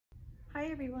Hi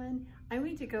everyone, I'm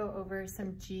going to go over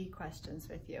some Jee questions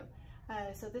with you.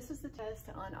 So this is the test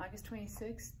on August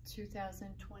 26,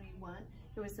 2021.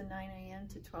 It was the 9 a.m.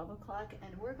 to 12 o'clock,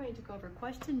 and we're going to go over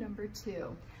question number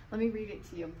 2. Let me read it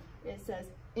to you. It says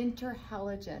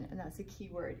interhalogen, and that's a key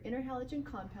word. Interhalogen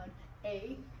compound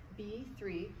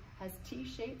AB3 has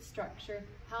T-shaped structure.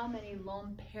 How many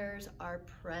lone pairs are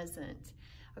present?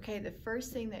 Okay, the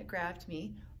first thing that grabbed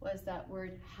me was that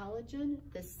word halogen.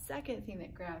 The second thing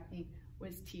that grabbed me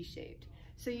was T-shaped.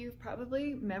 So you've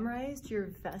probably memorized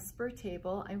your VSEPR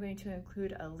table. I'm going to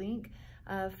include a link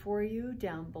for you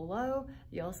down below.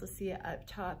 You also see it up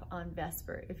top on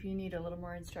VSEPR if you need a little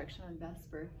more instruction on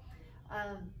VSEPR.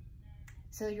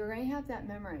 So you're going to have that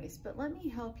memorized, but let me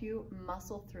help you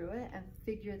muscle through it and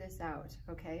figure this out,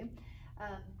 okay?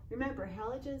 Remember,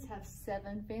 halogens have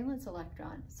 7 valence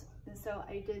electrons. And so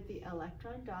I did the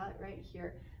electron dot right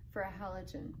here for a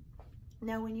halogen.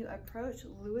 Now, when you approach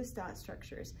Lewis dot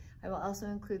structures, I will also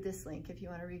include this link if you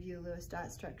want to review Lewis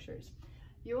dot structures.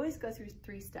 You always go through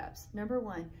 3 steps. Number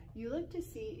 1, you look to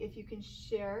see if you can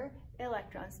share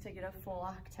electrons to get a full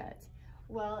octet.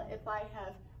 Well, if I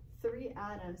have 3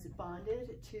 atoms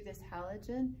bonded to this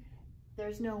halogen,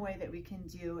 there's no way that we can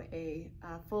do a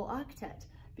full octet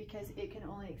because it can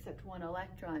only accept 1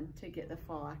 electron to get the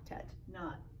full octet,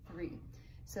 not 3.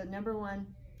 So number 1,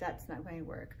 that's not going to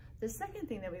work. The second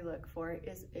thing that we look for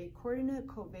is a coordinate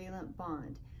covalent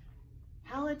bond.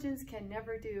 Halogens can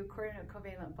never do coordinate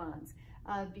covalent bonds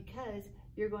because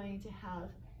you're going to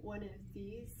have one of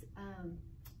these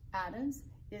atoms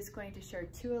is going to share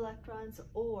 2 electrons,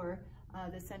 or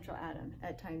the central atom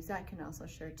at times that can also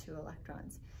share 2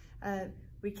 electrons.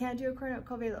 We can't do a coordinate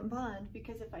covalent bond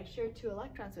because if I share 2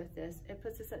 electrons with this, it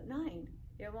puts us at 9.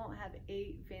 It won't have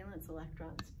 8 valence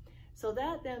electrons. So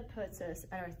that then puts us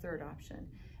at our third option,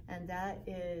 and that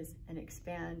is an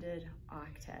expanded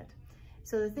octet.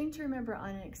 So the thing to remember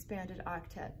on an expanded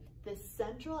octet, the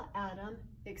central atom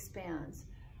expands.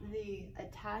 The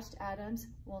attached atoms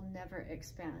will never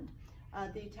expand.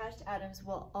 The attached atoms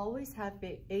will always have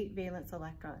 8 valence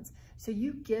electrons. So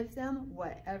you give them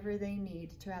whatever they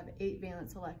need to have 8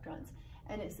 valence electrons.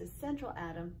 And it's the central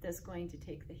atom that's going to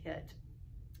take the hit.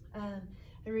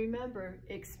 And remember,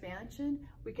 expansion,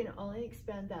 we can only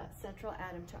expand that central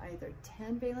atom to either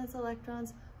 10 valence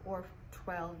electrons or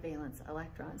 12 valence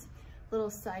electrons. Little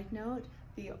side note,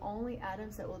 the only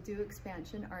atoms that will do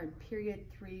expansion are in period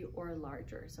 3 or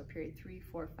larger. So period 3,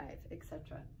 4, 5,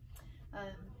 etc.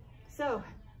 So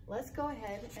let's go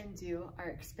ahead and do our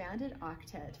expanded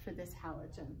octet for this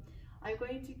halogen. I'm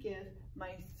going to give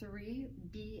my 3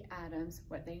 B atoms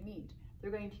what they need. They're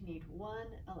going to need 1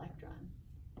 electron.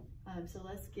 So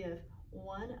let's give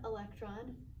 1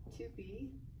 electron to B.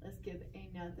 Let's give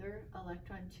another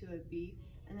electron to a B.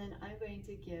 And then I'm going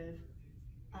to give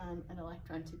an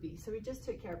electron to B. So we just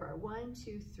took care of our 1,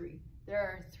 2, 3. There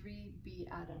are 3 B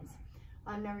atoms.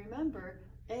 Now remember,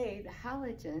 the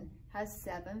halogen has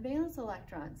 7 valence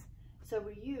electrons. So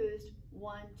we used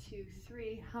 1, 2,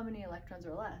 3. How many electrons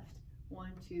are left? 1,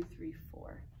 2, 3,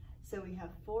 4. So we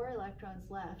have 4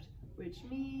 electrons left, which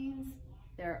means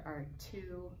there are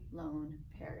 2 lone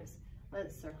pairs.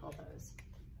 Let's circle those.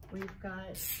 We've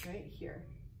got right here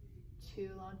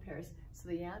 2 lone pairs. So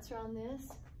the answer on this,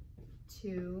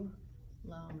 2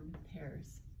 lone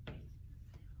pairs.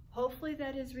 Hopefully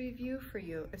that is review for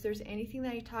you. If there's anything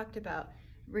that I talked about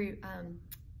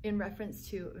in reference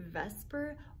to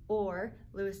VSEPR or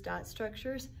Lewis dot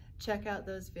structures, check out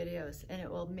those videos and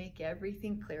it will make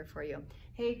everything clear for you.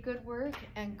 Hey, good work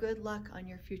and good luck on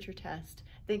your future test.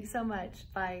 Thanks so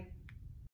much. Bye.